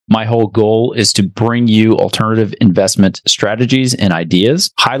My whole goal is to bring you alternative investment strategies and ideas,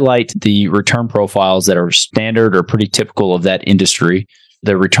 highlight the return profiles that are standard or pretty typical of that industry,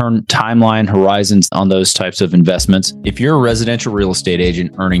 the return timeline horizons on those types of investments. If you're a residential real estate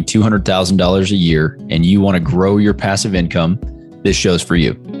agent earning $200,000 a year and you want to grow your passive income, this show's for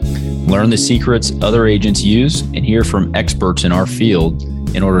you. Learn the secrets other agents use and hear from experts in our field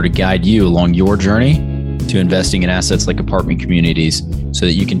in order to guide you along your journey to investing in assets like apartment communities so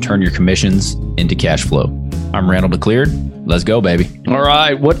that you can turn your commissions into cash flow. I'm Randall DeCleared. Let's go, baby. All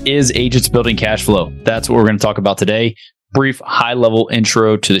right. What is Agents Building Cash Flow? That's what we're going to talk about today. Brief high-level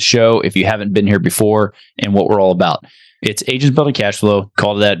intro to the show if you haven't been here before and what we're all about. It's Agents Building Cash Flow.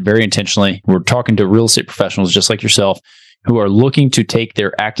 Called that very intentionally. We're talking to real estate professionals just like yourself who are looking to take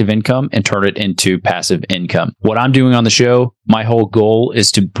their active income and turn it into passive income. What I'm doing on the show, my whole goal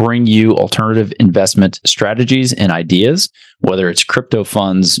is to bring you alternative investment strategies and ideas, whether it's crypto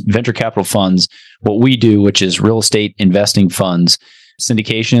funds, venture capital funds, what we do, which is real estate investing funds,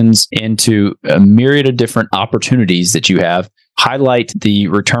 syndications into a myriad of different opportunities that you have, highlight the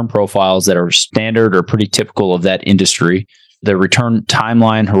return profiles that are standard or pretty typical of that industry, the return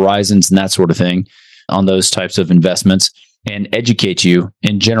timeline horizons and that sort of thing on those types of investments, and educate you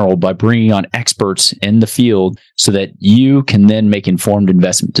in general by bringing on experts in the field so that you can then make informed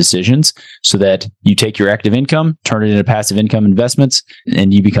investment decisions so that you take your active income, turn it into passive income investments,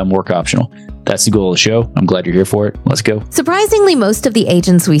 and you become work optional. That's the goal of the show. I'm glad you're here for it. Let's go. Surprisingly, most of the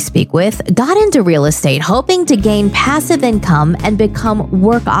agents we speak with got into real estate hoping to gain passive income and become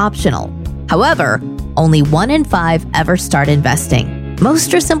work optional. However, only 1 in 5 ever start investing.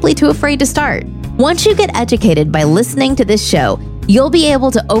 Most are simply too afraid to start. Once you get educated by listening to this show, you'll be able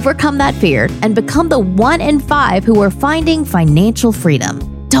to overcome that fear and become the 1 in 5 who are finding financial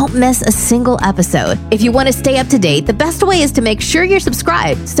freedom. Don't miss a single episode. If you want to stay up to date, the best way is to make sure you're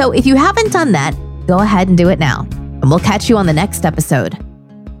subscribed. So if you haven't done that, go ahead and do it now. And we'll catch you on the next episode.